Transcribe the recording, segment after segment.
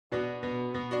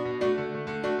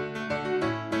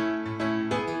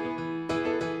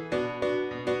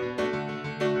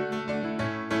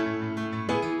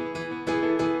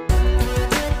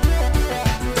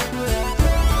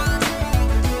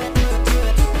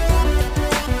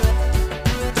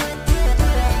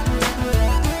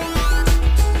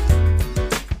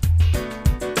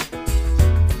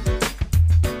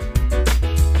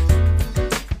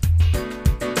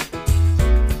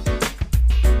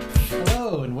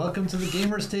welcome to the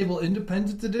Gamers Table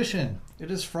Independent Edition.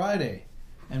 It is Friday,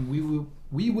 and we will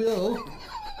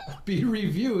be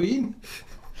reviewing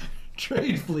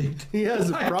Trade Fleet. He has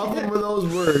a problem with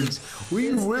those words.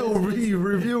 We will be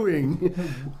reviewing.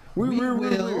 We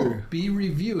will be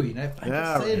reviewing. I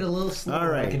can say it a little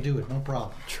slower. I can do it, no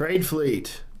problem. Trade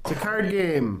Fleet. It's a card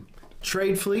game.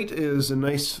 Trade Fleet is a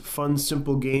nice, fun,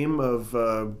 simple game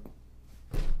of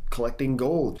collecting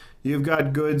gold. You've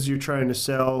got goods you're trying to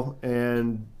sell,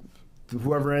 and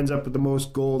whoever ends up with the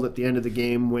most gold at the end of the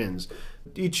game wins.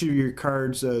 Each of your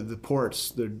cards, the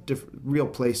ports, they're different, real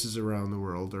places around the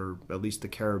world, or at least the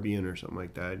Caribbean or something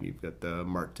like that. You've got the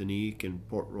Martinique and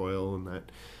Port Royal and that.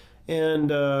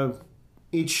 And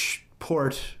each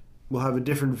port will have a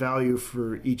different value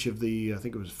for each of the, I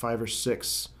think it was 5 or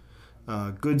 6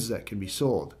 goods that can be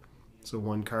sold. So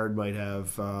one card might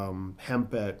have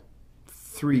hemp at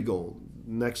 3 gold.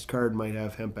 Next card might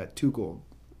have hemp at 2 gold,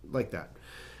 like that.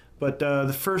 But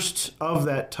the first of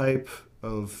that type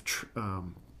of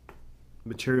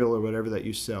material or whatever that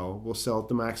you sell will sell at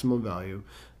the maximum value.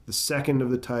 The second of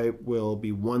the type will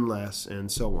be 1 less,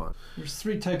 and so on. There's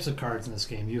 3 types of cards in this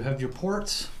game. You have your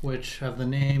ports, which have the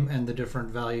name and the different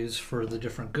values for the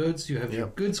different goods. You have your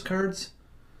goods cards,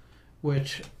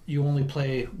 which you only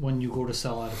play when you go to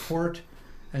sell at a port.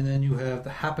 And then you have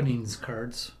the happenings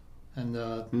cards. And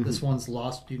this one's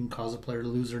lost. You can cause a player to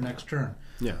lose their next turn.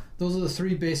 Yeah. Those are the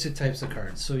 3 basic types of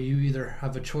cards. So you either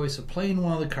have a choice of playing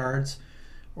one of the cards,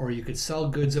 or you could sell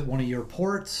goods at one of your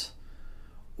ports,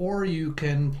 or you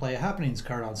can play a happenings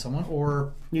card on someone,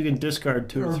 or you can discard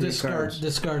 2 or 3 cards.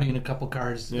 Discarding a couple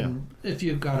cards if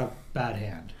you've got a bad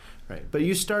hand. Right. But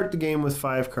you start the game with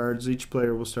 5 cards. Each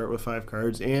player will start with 5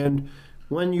 cards, and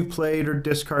when you played or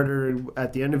discarded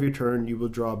at the end of your turn, you will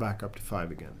draw back up to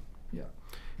 5 again. Yeah.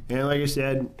 And like I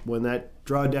said, when that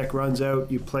draw deck runs out,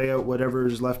 you play out whatever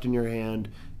is left in your hand,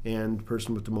 and the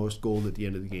person with the most gold at the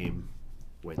end of the game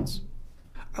wins.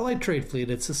 I like Trade Fleet.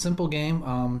 It's a simple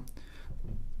game.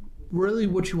 Really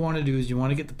what you want to do is you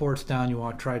want to get the ports down. You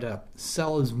want to try to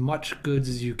sell as much goods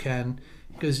as you can,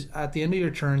 because at the end of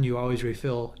your turn, you always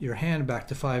refill your hand back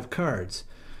to 5 cards.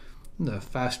 The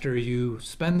faster you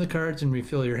spend the cards and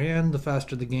refill your hand, the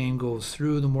faster the game goes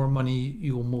through, the more money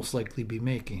you will most likely be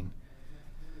making.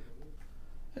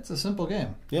 It's a simple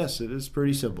game. Yes, it is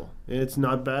pretty simple. It's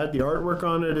not bad. The artwork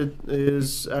on it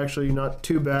is actually not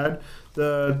too bad.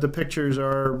 The pictures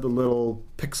are a little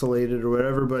pixelated or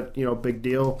whatever, but big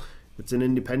deal. It's an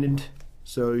independent,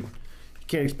 so you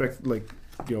can't expect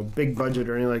big budget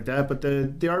or anything like that. But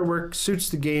the artwork suits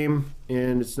the game,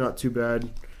 and it's not too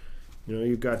bad.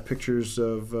 You've got pictures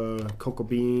of cocoa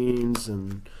beans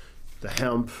and the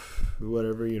hemp,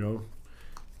 whatever.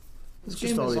 This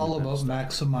game is all about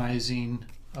maximizing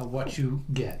what you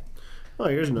get. Oh,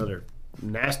 here's another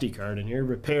nasty card in here.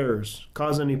 Repairs.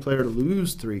 Cause any player to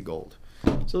lose 3 gold.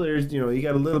 So there's, you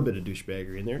got a little bit of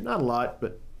douchebaggery in there. Not a lot,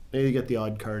 but maybe you get the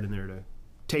odd card in there to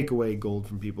take away gold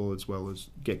from people as well as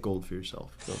get gold for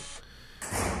yourself. So.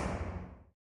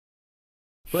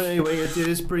 But anyway, it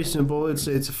is pretty simple. It's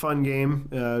a fun game.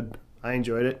 I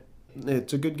enjoyed it.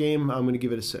 It's a good game. I'm going to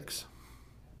give it a 6.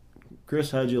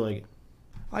 Chris, how'd you like it?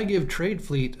 I give Trade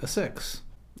Fleet a 6.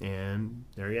 And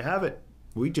there you have it.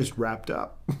 We just wrapped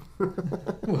up.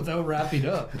 Without wrapping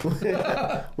up.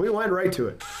 We went right to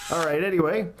it. All right,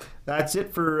 anyway, that's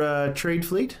it for Trade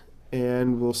Fleet.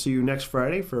 And we'll see you next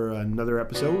Friday for another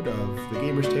episode of the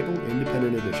Gamers Table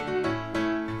Independent Edition.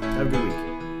 Have a good week.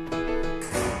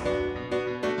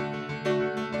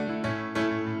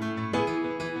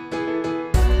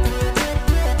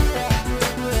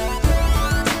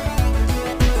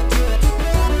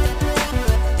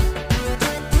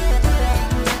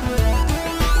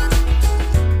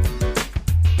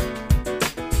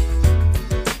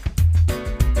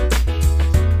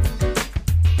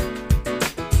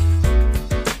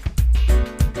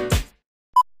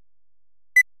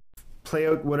 Play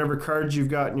out whatever cards you've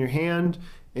got in your hand,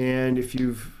 and if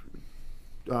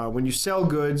when you sell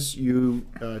goods, you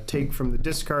take from the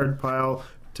discard pile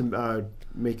to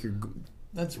make your.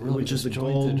 That's really which is the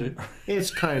gold. It's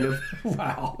kind of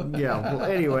wow. Yeah. Well,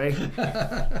 anyway.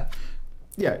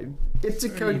 Yeah, it's a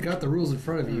card. You got the rules in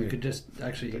front of you. You could just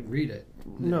actually read it.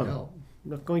 No,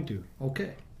 I'm not going to.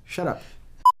 Okay. Shut up.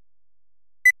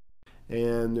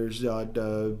 And there's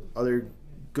other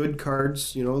good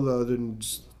cards. Other than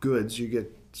goods, you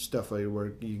get stuff like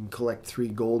where you can collect 3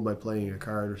 gold by playing a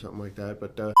card or something like that.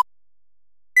 But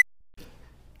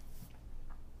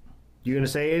you gonna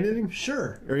say anything?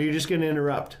 Sure. Or are you just gonna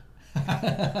interrupt?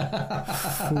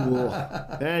 Fool.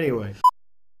 Anyway,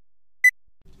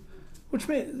 which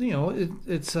may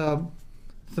it's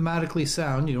thematically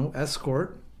sound.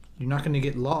 Escort you're not going to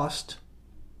get lost,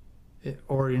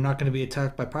 or you're not going to be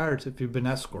attacked by pirates if you've been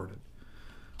escorted.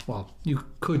 Well, you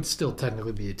could still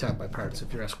technically be attacked by pirates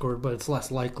if you're escorted, but it's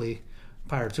less likely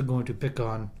pirates are going to pick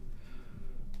on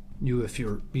you if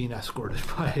you're being escorted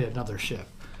by another ship.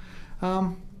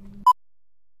 So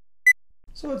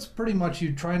it's pretty much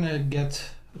you trying to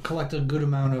collect a good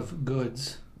amount of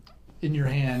goods in your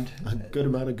hand. A good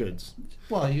amount of goods.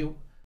 Well,